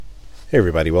Hey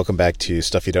everybody, welcome back to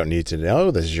Stuff You Don't Need to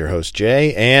Know. This is your host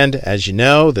Jay, and as you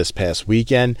know, this past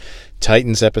weekend,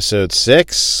 Titans episode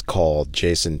 6 called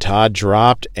Jason Todd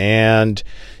dropped, and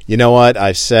you know what?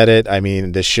 I've said it. I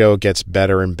mean, the show gets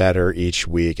better and better each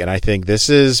week, and I think this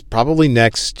is probably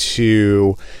next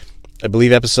to, I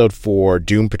believe, episode 4,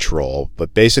 Doom Patrol,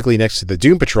 but basically next to the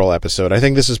Doom Patrol episode, I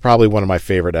think this is probably one of my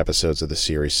favorite episodes of the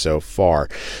series so far.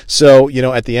 So, you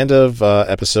know, at the end of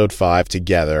episode 5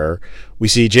 together, we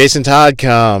see Jason Todd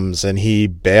comes and he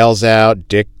bails out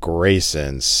Dick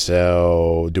Grayson.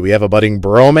 So, do we have a budding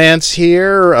bromance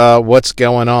here? What's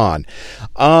going on?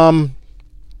 I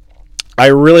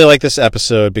really like this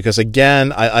episode because,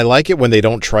 again, I like it when they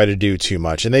don't try to do too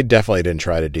much, and they definitely didn't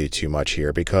try to do too much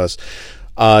here because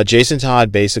Jason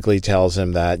Todd basically tells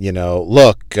him that, you know,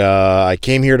 look, I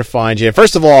came here to find you. And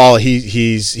first of all,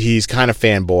 he's kind of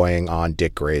fanboying on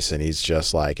Dick Grayson. He's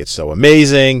just like, it's so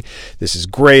amazing. This is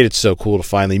great. It's so cool to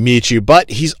finally meet you. But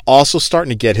he's also starting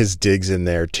to get his digs in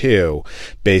there too,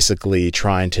 basically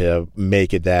trying to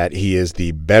make it that he is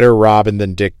the better Robin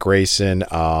than Dick Grayson.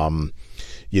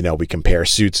 You know, we compare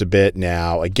suits a bit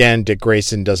now. Again, Dick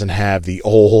Grayson doesn't have the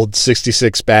old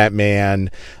 66 Batman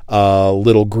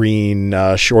little green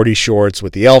shorty shorts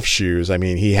with the elf shoes. I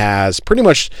mean, he has pretty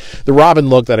much the Robin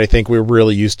look that I think we're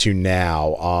really used to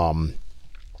now.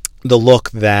 The look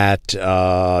that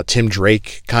Tim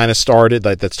Drake kind of started,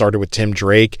 that started with Tim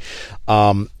Drake.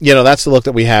 You know, that's the look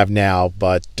that we have now.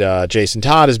 But Jason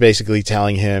Todd is basically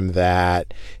telling him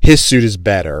that his suit is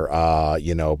better.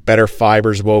 You know, better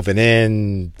fibers woven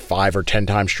in, 5 or 10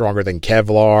 times stronger than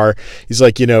Kevlar. He's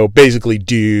like, you know, basically,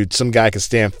 dude, some guy can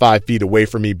stand 5 feet away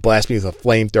from me, blast me with a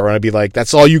flamethrower, and I'd be like,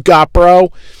 that's all you got,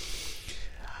 bro?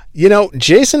 You know,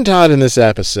 Jason Todd in this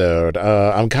episode,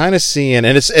 I'm kind of seeing,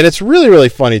 and it's really, really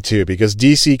funny too, because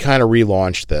DC kind of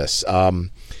relaunched this.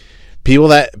 People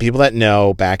that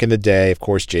know, back in the day, of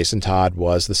course, Jason Todd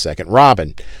was the second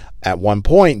Robin. At one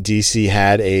point, DC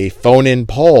had a phone-in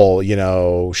poll, you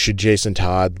know, should Jason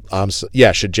Todd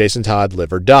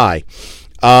live or die?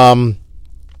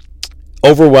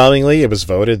 Overwhelmingly, it was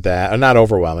voted that, not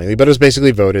overwhelmingly, but it was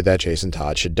basically voted that Jason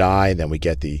Todd should die, and then we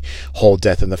get the whole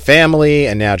death in the family,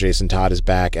 and now Jason Todd is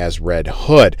back as Red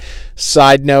Hood.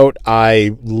 Side note,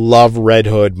 I love Red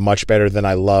Hood much better than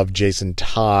I love Jason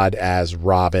Todd as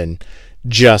Robin,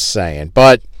 just saying.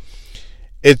 But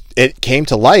it came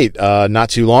to light not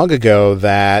too long ago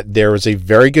that there was a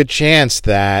very good chance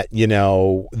that, you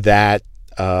know, that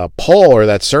poll or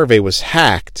that survey was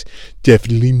hacked.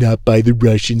 Definitely not by the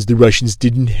Russians. The Russians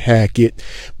didn't hack it.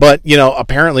 But, you know,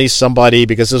 apparently somebody,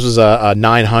 because this was a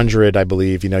 900, I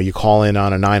believe, you know, you call in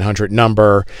on a 900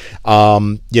 number,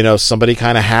 you know, somebody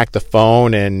kind of hacked the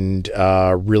phone and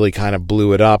really kind of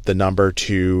blew it up, the number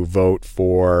to vote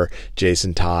for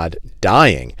Jason Todd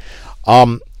dying.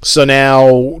 So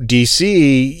now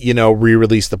DC, you know,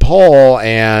 re-released the poll,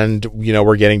 and, you know,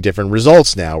 we're getting different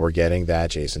results now. We're getting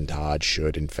that Jason Todd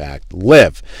should, in fact,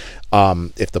 live.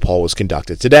 If the poll was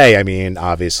conducted today, I mean,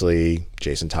 obviously,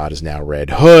 Jason Todd is now Red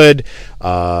Hood,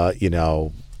 you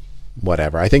know,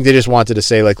 whatever. I think they just wanted to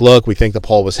say, like, look, we think the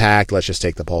poll was hacked. Let's just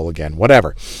take the poll again,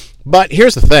 whatever. But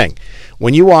here's the thing.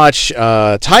 When you watch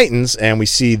Titans and we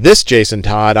see this Jason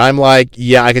Todd, I'm like,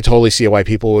 yeah, I could totally see why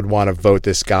people would want to vote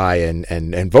this guy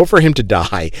and vote for him to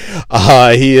die.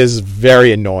 He is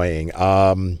very annoying.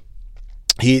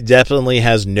 He definitely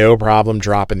has no problem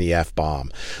dropping the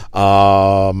F-bomb.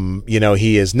 You know,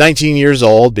 he is 19 years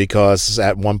old because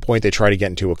at one point they try to get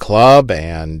into a club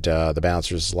and the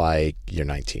bouncer's like, you're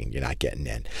 19, you're not getting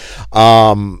in.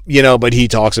 You know, but he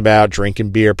talks about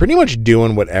drinking beer, pretty much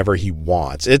doing whatever he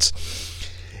wants.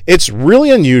 It's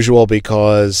really unusual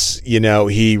because, you know,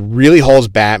 he really holds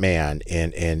Batman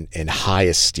in high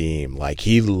esteem. Like,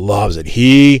 he loves it.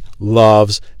 He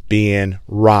loves being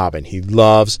Robin. He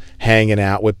loves hanging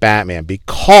out with Batman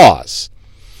because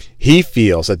he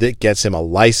feels that it gets him a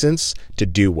license to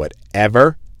do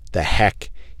whatever the heck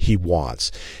he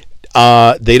wants.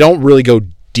 They don't really go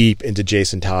deep into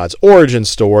Jason Todd's origin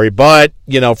story, but,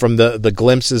 you know, from the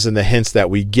glimpses and the hints that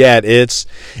we get,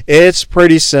 it's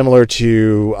pretty similar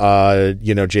to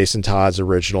you know, Jason Todd's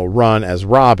original run as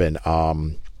Robin.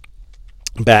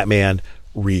 Batman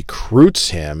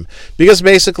recruits him because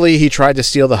basically he tried to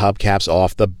steal the hubcaps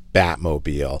off the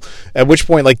Batmobile, at which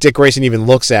point, like, Dick Grayson even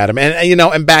looks at him, and, you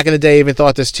know, and back in the day I even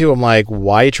thought this too. I'm like,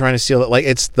 why are you trying to steal it? Like,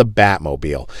 it's the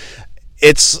Batmobile.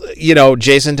 It's, you know,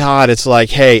 Jason Todd, it's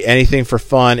like, hey, anything for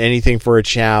fun, anything for a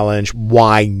challenge,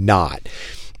 why not?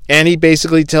 And he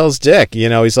basically tells Dick, you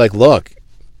know, he's like, look,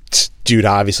 dude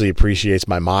obviously appreciates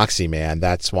my moxie, man,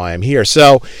 that's why I'm here.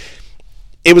 So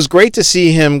it was great to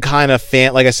see him kind of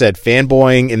like I said,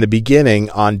 fanboying in the beginning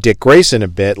on Dick Grayson a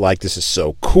bit, like this is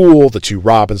so cool, the two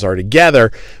Robins are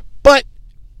together, but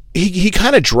he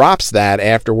kind of drops that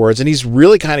afterwards, and he's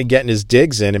really kind of getting his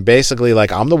digs in, and basically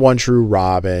like, I'm the one true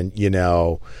Robin,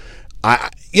 clearly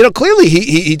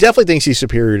he definitely thinks he's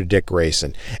superior to Dick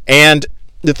Grayson. And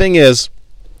the thing is,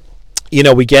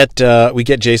 we get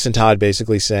Jason Todd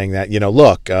basically saying that,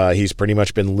 look, he's pretty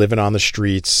much been living on the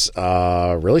streets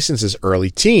really since his early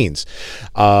teens.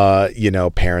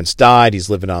 Parents died, he's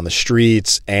living on the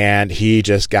streets, and he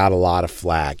just got a lot of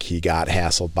flack. He got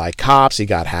hassled by cops, he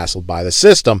got hassled by the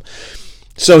system.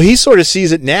 So he sort of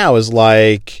sees it now as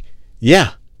like,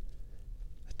 yeah,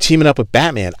 teaming up with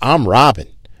Batman, I'm Robin.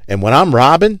 And when I'm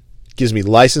Robin, it gives me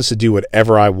license to do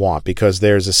whatever I want, because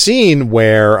there's a scene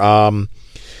where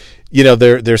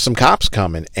there's some cops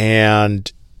coming,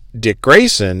 and Dick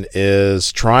Grayson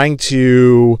is trying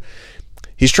to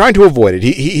avoid it.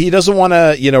 He doesn't want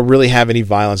to, really have any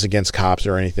violence against cops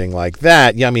or anything like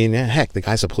that. Yeah, I mean, heck, the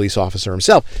guy's a police officer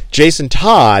himself. Jason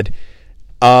Todd,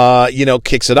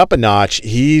 kicks it up a notch.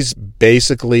 He's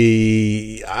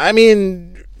basically, I mean,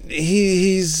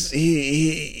 if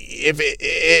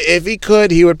he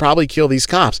could, he would probably kill these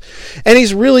cops. And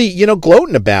he's really,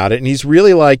 gloating about it. And he's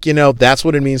really like, that's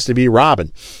what it means to be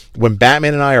Robin. When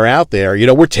Batman and I are out there,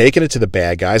 we're taking it to the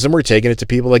bad guys, and we're taking it to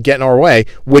people that get in our way,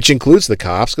 which includes the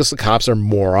cops, because the cops are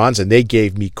morons and they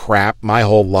gave me crap my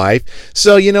whole life.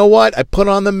 So you know what? I put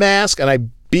on the mask and I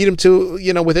beat them to,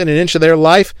 within an inch of their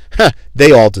life.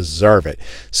 They all deserve it.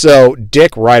 So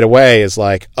Dick right away is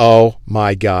like, oh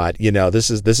my God, this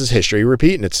is history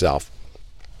repeating itself.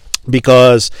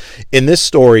 Because in this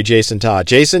story, Jason,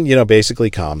 basically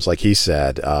comes, like he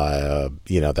said,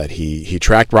 that he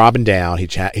tracked Robin down, he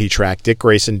tracked Dick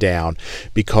Grayson down,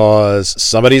 because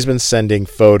somebody's been sending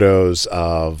photos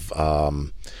of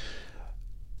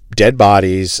dead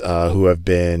bodies who have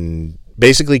been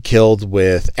basically killed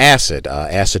with acid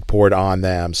poured on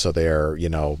them, so they're,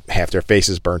 half their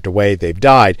faces burnt away, they've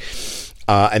died.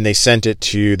 And they sent it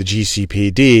to the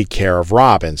GCPD, care of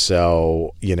Robin.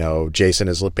 So, Jason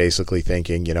is basically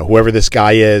thinking, whoever this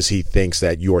guy is, he thinks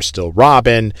that you're still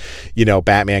Robin.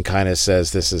 Batman kind of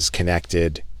says this is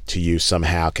connected to you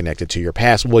somehow, connected to your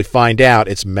past. Well, we find out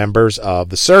it's members of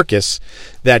the circus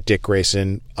that Dick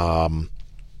Grayson,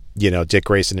 Dick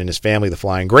Grayson and his family, the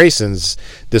Flying Graysons,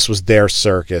 this was their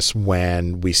circus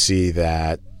when we see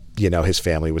that, his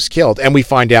family was killed. And we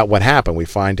find out what happened. We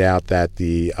find out that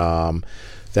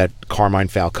that Carmine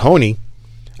Falcone,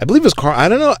 I believe it was I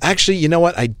don't know. Actually, you know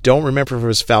what? I don't remember if it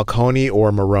was Falcone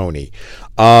or Maroni.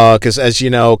 Because as you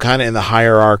know, kind of in the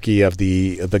hierarchy of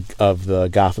the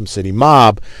Gotham City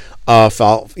mob,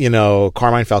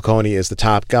 Carmine Falcone is the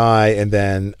top guy, and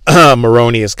then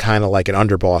Maroni is kind of like an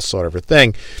underboss sort of a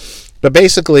thing. But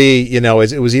basically,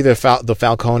 it was either the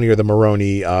Falcone or the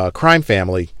Maroni crime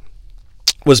family.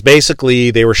 Was basically,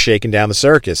 they were shaking down the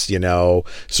circus.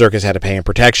 Circus had to pay him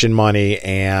protection money,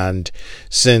 and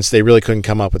since they really couldn't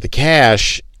come up with the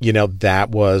cash, that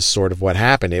was sort of what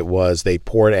happened. It was they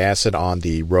poured acid on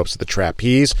the ropes of the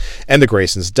trapeze, and the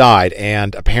Graysons died.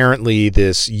 And apparently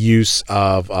this use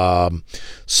of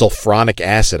sulfuric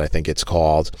acid, I think it's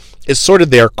called, is sort of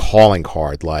their calling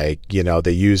card. Like,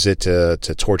 they use it to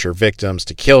torture victims,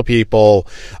 to kill people.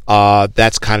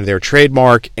 That's kind of their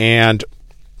trademark. And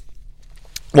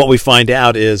what we find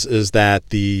out is that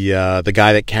the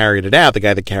guy that carried it out,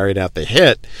 the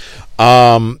hit,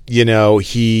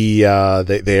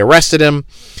 they arrested him,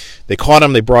 they caught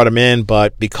him, they brought him in,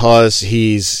 but because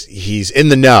he's in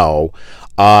the know,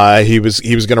 he was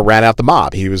going to rat out the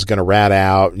mob. He was going to rat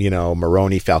out,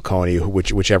 Maroni, Falcone,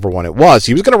 whichever one it was.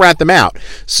 He was going to rat them out.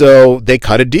 So they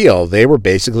cut a deal. They were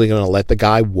basically going to let the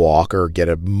guy walk or get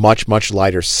a much, much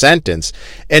lighter sentence.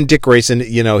 And Dick Grayson,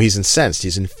 he's incensed.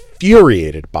 He's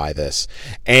infuriated by this.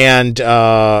 And,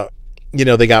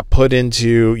 they got put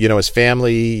into, his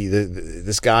family,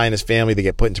 this guy and his family, they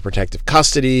get put into protective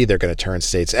custody. They're going to turn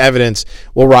state's evidence.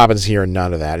 Well, Robin's hearing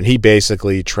none of that. And he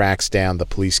basically tracks down the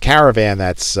police caravan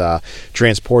that's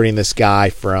transporting this guy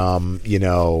from,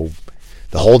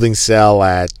 the holding cell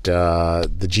at the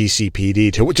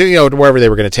GCPD to wherever they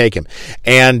were going to take him.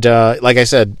 And like I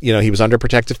said, he was under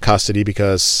protective custody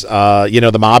because,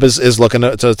 the mob is looking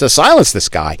to silence this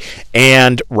guy.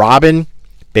 And Robin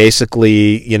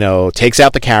basically, takes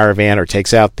out the caravan or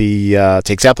takes out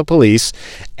the police,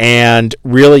 and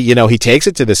really, he takes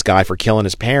it to this guy for killing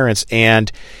his parents,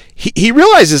 and he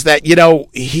realizes that,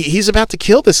 he's about to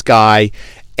kill this guy,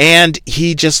 and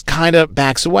he just kind of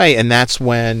backs away, and that's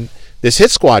when this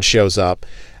hit squad shows up.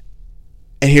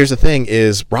 And here's the thing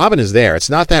is, Robin is there.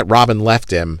 It's not that Robin left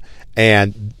him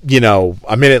And,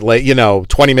 a minute late,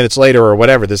 20 minutes later or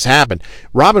whatever this happened,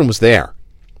 Robin was there.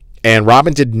 And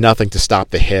Robin did nothing to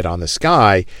stop the hit on this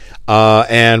guy.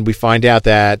 And we find out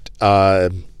that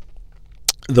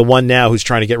the one now who's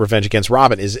trying to get revenge against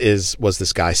Robin was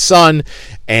this guy's son.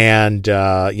 And,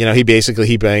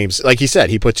 he blames, like he said,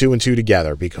 he put 2 and 2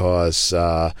 together because,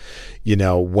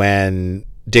 when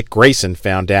Dick Grayson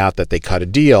found out that they cut a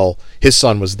deal, his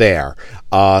son was there.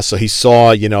 So he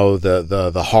saw,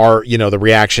 the heart, the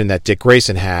reaction that Dick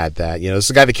Grayson had, that, this is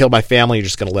the guy that killed my family. You're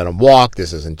just going to let him walk.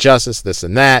 This isn't justice, this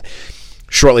and that.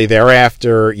 Shortly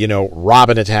thereafter,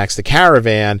 Robin attacks the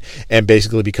caravan, and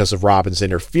basically because of Robin's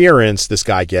interference, this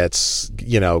guy gets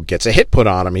a hit put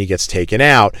on him. He gets taken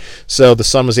out. So the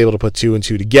son was able to put 2 and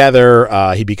 2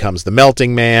 together. He becomes the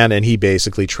Melting Man, and he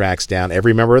basically tracks down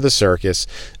every member of the circus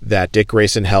that Dick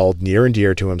Grayson held near and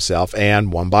dear to himself,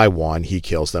 and one by one, he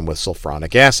kills them with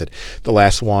sulfuric acid. The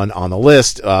last one on the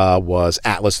list was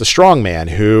Atlas the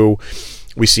Strongman, who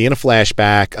we see in a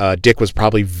flashback. Dick was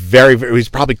probably he was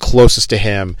probably closest to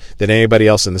him than anybody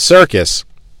else in the circus.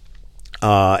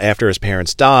 After his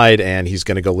parents died, and he's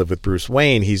going to go live with Bruce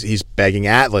Wayne, he's begging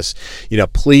Atlas,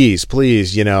 please,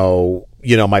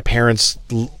 my parents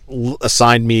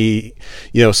assigned me,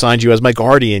 signed you as my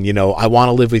guardian. I want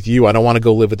to live with you. I don't want to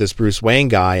go live with this Bruce Wayne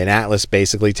guy. And Atlas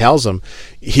basically tells him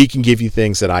he can give you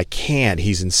things that I can't.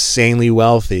 He's insanely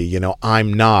wealthy.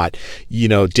 I'm not.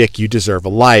 Dick, you deserve a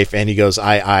life. And he goes,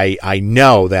 I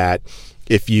know that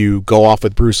if you go off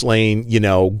with Bruce Wayne,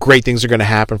 great things are going to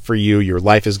happen for you. Your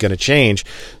life is going to change.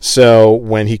 So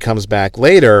when he comes back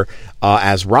later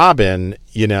as Robin,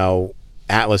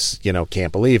 Atlas,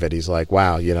 can't believe it. He's like,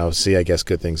 wow, see, I guess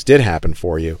good things did happen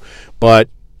for you. But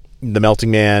the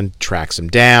Melting Man tracks him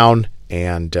down,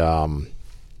 and,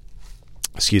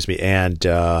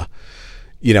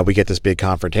 we get this big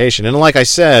confrontation. And like I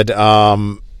said,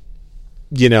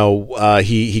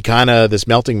 he kind of, this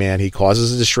Melting Man, he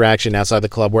causes a distraction outside the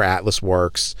club where Atlas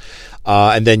works,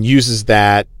 and then uses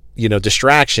that,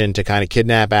 distraction to kind of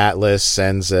kidnap Atlas,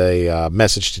 sends a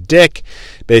message to Dick,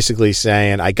 basically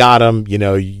saying, I got him,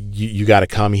 you got to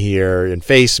come here and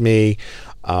face me.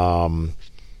 So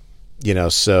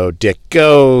Dick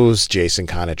goes, Jason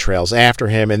kind of trails after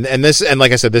him. And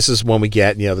like I said, this is when we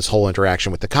get, this whole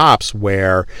interaction with the cops,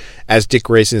 where as Dick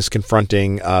Grayson is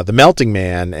confronting the Melting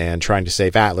Man and trying to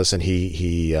save Atlas, and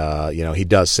he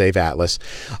does save Atlas,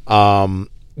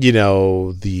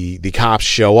 the cops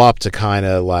show up to kind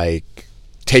of like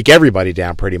take everybody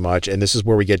down pretty much. And this is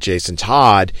where we get Jason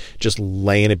Todd just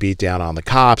laying a beat down on the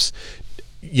cops.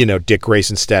 Dick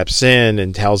Grayson steps in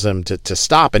and tells him to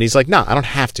stop. And he's like, no, I don't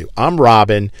have to. I'm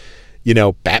Robin.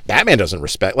 Batman doesn't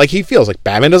respect, like, he feels like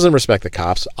Batman doesn't respect the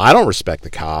cops. I don't respect the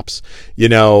cops.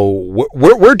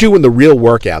 We're doing the real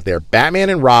work out there. Batman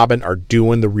and Robin are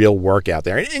doing the real work out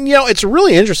there. And it's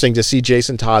really interesting to see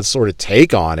Jason Todd's sort of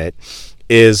take on it.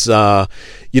 Is, on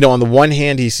the one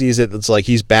hand, he sees it, it's like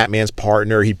he's Batman's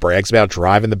partner. He brags about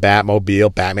driving the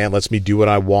Batmobile. Batman lets me do what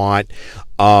I want.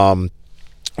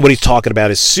 When he's talking about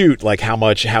his suit, like how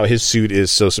his suit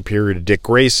is so superior to Dick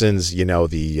Grayson's,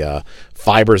 the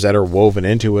fibers that are woven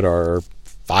into it are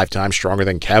 5 times stronger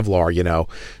than Kevlar,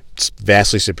 it's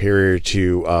vastly superior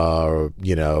to,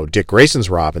 Dick Grayson's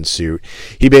Robin suit.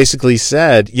 He basically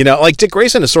said, like Dick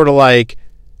Grayson is sort of like,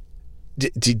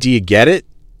 do you get it?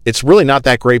 It's really not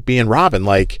that great being Robin.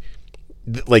 Like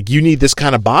you need this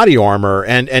kind of body armor.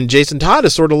 And Jason Todd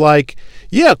is sort of like,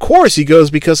 yeah, of course. He goes,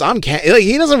 because I'm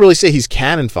he doesn't really say he's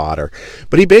cannon fodder,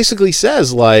 but he basically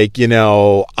says, like,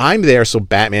 I'm there so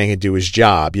Batman can do his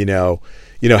job.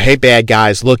 Hey, bad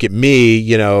guys, look at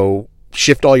me.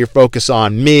 Shift all your focus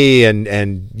on me, and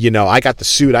I got the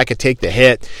suit. I could take the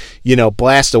hit.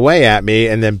 Blast away at me,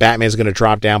 and then Batman's going to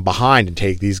drop down behind and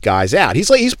take these guys out.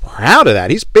 He's proud of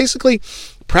that. He's basically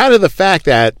proud of the fact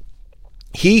that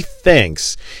he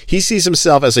sees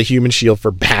himself as a human shield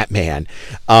for Batman,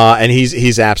 and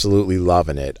he's absolutely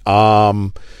loving it.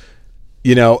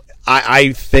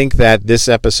 I think that this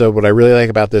episode, what I really like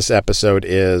about this episode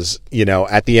is,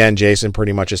 at the end, Jason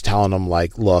pretty much is telling him,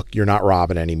 like, look, you're not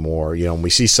Robin anymore. And we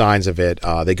see signs of it.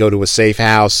 They go to a safe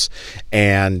house,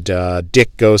 and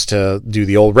Dick goes to do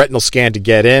the old retinal scan to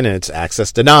get in, and it's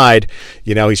access denied.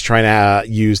 He's trying to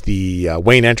use the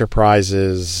Wayne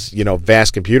Enterprises,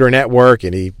 vast computer network,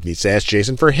 and he needs to ask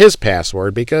Jason for his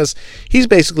password because he's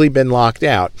basically been locked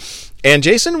out. And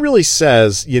Jason really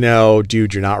says,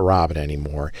 dude, you're not Robin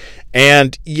anymore.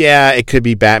 And yeah, it could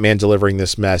be Batman delivering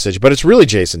this message, but it's really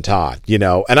Jason Todd,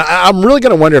 and I'm really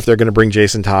going to wonder if they're going to bring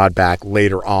Jason Todd back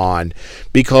later on,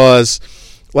 because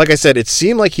like I said, it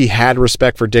seemed like he had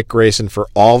respect for Dick Grayson for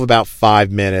all of about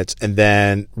 5 minutes, and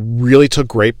then really took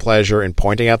great pleasure in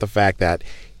pointing out the fact that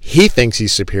he thinks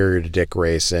he's superior to Dick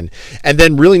Grayson. And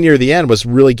then really near the end was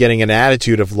really getting an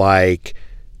attitude of like,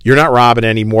 you're not Robin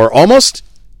anymore. Almost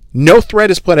no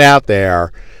threat is put out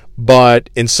there, but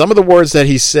in some of the words that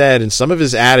he said and some of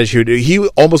his attitude, he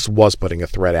almost was putting a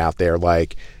threat out there.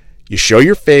 Like, you show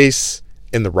your face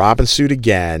in the Robin suit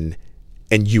again,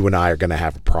 and you and I are going to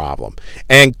have a problem.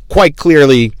 And quite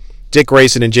clearly, Dick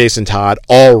Grayson and Jason Todd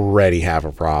already have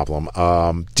a problem.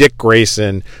 Dick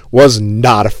Grayson was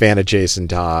not a fan of Jason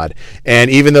Todd. And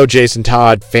even though Jason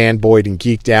Todd fanboyed and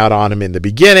geeked out on him in the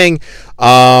beginning,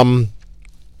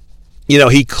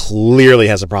 he clearly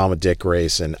has a problem with Dick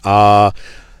Grayson. I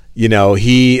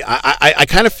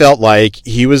kind of felt like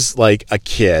he was like a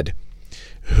kid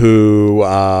who,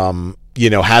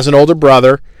 has an older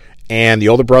brother, and the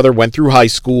older brother went through high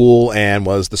school and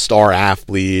was the star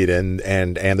athlete and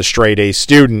the straight A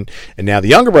student. And now the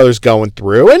younger brother's going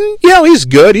through, and, he's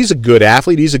good. He's a good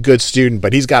athlete. He's a good student,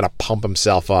 but he's got to pump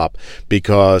himself up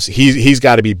because he's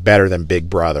got to be better than Big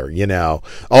Brother,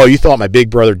 Oh, you thought my big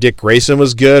brother Dick Grayson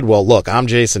was good? Well, look, I'm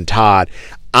Jason Todd.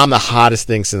 I'm the hottest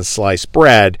thing since sliced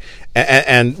bread.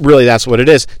 And really that's what it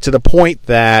is, to the point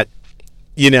that,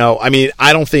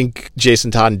 I don't think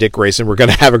Jason Todd and Dick Grayson were going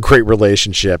to have a great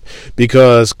relationship,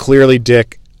 because clearly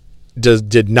Dick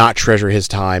did not treasure his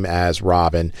time as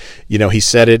Robin. He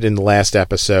said it in the last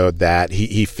episode that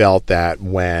he felt that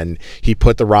when he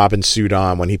put the Robin suit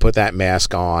on, when he put that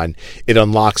mask on, it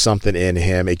unlocked something in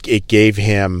him. It gave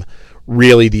him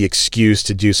really the excuse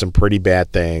to do some pretty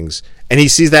bad things. And he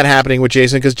sees that happening with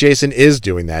Jason because Jason is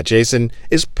doing that. Jason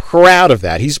is proud of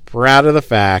that. He's proud of the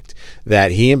fact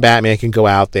that he and Batman can go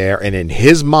out there and in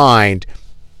his mind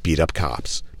beat up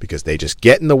cops because they just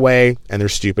get in the way and they're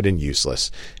stupid and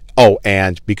useless. Oh,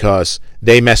 and because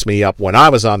they messed me up when I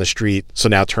was on the street, so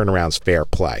now turnaround's fair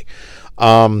play.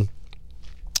 So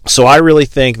I really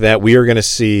think that we are going to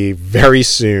see very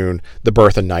soon the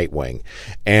birth of Nightwing.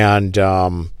 And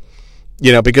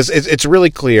because it's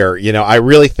really clear, I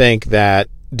really think that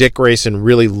Dick Grayson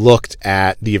really looked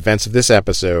at the events of this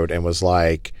episode and was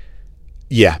like,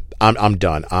 yeah, I'm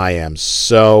done. I am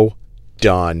so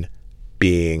done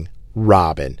being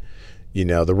Robin.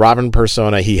 The Robin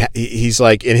persona, he's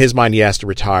like, in his mind, he has to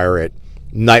retire it.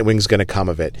 Nightwing's going to come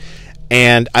of it.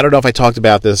 And I don't know if I talked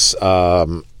about this,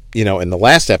 in the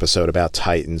last episode about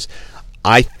Titans.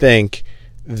 I think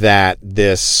that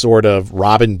this sort of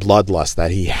Robin bloodlust that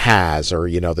he has, or,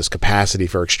 this capacity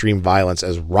for extreme violence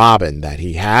as Robin that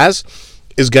he has,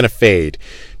 is going to fade,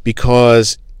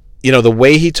 because, the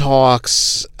way he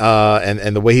talks,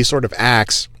 and the way he sort of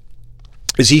acts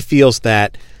is he feels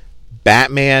that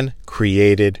Batman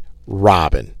created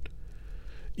Robin.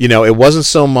 It wasn't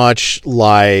so much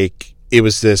like it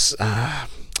was this, I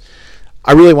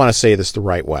really want to say this the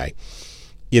right way.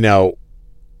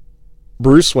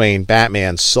 Bruce Wayne,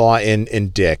 Batman, saw in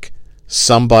Dick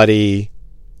somebody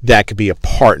that could be a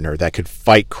partner, that could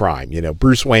fight crime.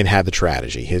 Bruce Wayne had the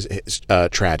tragedy, his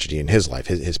tragedy in his life.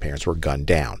 His parents were gunned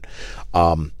down.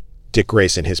 Dick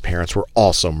Grayson, his parents were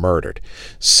also murdered.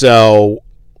 So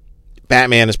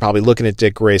Batman is probably looking at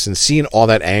Dick Grayson, seeing all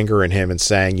that anger in him and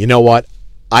saying, you know what?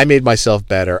 I made myself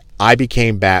better. I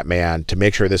became Batman to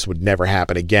make sure this would never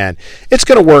happen again. It's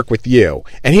going to work with you.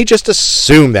 And he just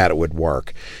assumed that it would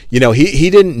work. He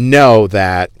didn't know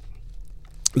that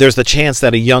there's the chance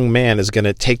that a young man is going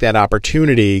to take that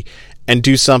opportunity and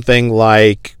do something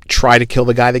like try to kill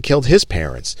the guy that killed his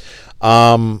parents.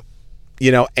 And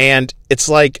it's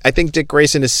like, I think Dick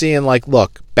Grayson is seeing like,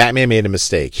 look, Batman made a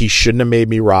mistake. He shouldn't have made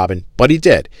me Robin, but he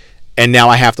did. And now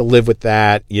I have to live with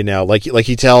that, like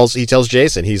he tells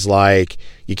Jason, he's like,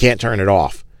 you can't turn it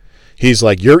off. He's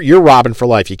like, you're Robin for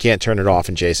life. You can't turn it off.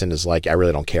 And Jason is like, I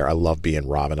really don't care. I love being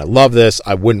Robin. I love this.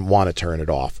 I wouldn't want to turn it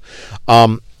off.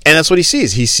 And that's what he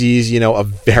sees. He sees, a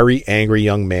very angry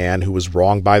young man who was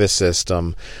wronged by the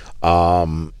system.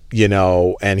 And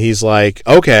he's like,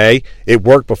 okay, it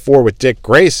worked before with Dick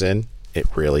Grayson. It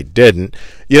really didn't.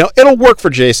 It'll work for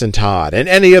Jason Todd and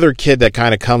any other kid that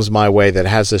kind of comes my way that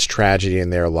has this tragedy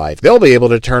in their life. They'll be able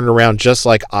to turn it around just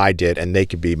like I did, and they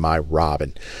could be my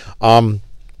Robin.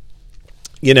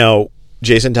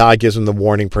 Jason Todd gives him the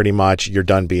warning pretty much, you're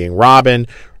done being Robin.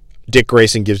 Dick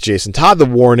Grayson gives Jason Todd the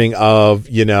warning of,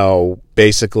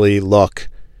 basically, look,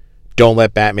 don't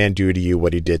let Batman do to you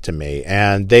what he did to me.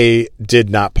 And they did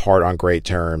not part on great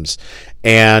terms.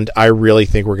 And I really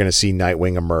think we're going to see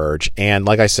Nightwing emerge. And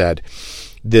like I said,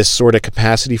 this sort of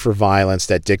capacity for violence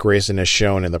that Dick Grayson has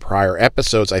shown in the prior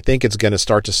episodes, I think it's going to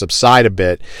start to subside a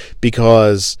bit,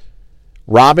 because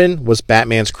Robin was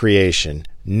Batman's creation.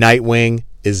 Nightwing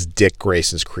is Dick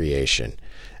Grayson's creation,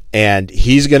 and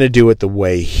he's going to do it the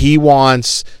way he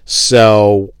wants.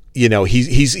 So, you know,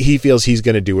 he feels he's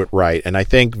going to do it right. And I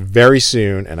think very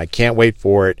soon, and I can't wait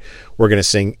for it, we're going to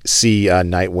see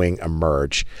Nightwing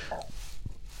emerge.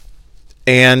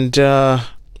 And,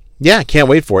 yeah, can't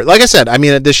wait for it. Like I said, I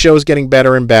mean, this show is getting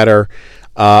better and better.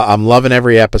 I'm loving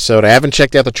every episode. I haven't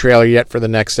checked out the trailer yet for the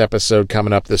next episode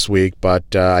coming up this week,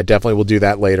 but I definitely will do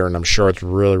that later, and I'm sure it's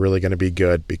really, really going to be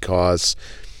good because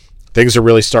things are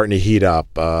really starting to heat up.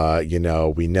 You know,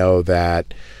 we know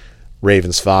that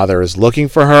Raven's father is looking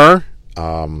for her.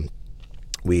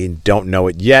 We don't know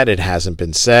it yet. It hasn't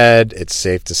been said. It's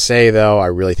safe to say, though, I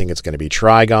really think it's going to be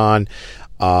Trigon.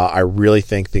 I really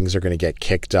think things are going to get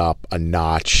kicked up a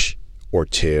notch or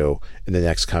two in the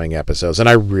next coming episodes, and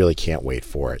I really can't wait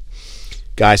for it.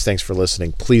 Guys, thanks for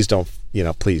listening. Please don't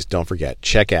forget,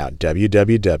 check out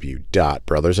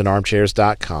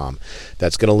www.brothersinarmchairs.com.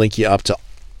 That's going to link you up to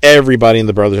everybody in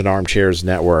the Brothers in Armchairs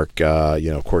network.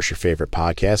 Of course, your favorite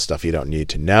podcast, stuff you don't need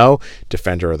to know,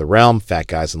 Defender of the Realm, Fat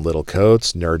Guys in Little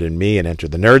Coats, Nerd and Me, and Enter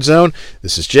the Nerd Zone.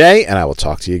 This is Jay, and I will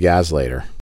talk to you guys later.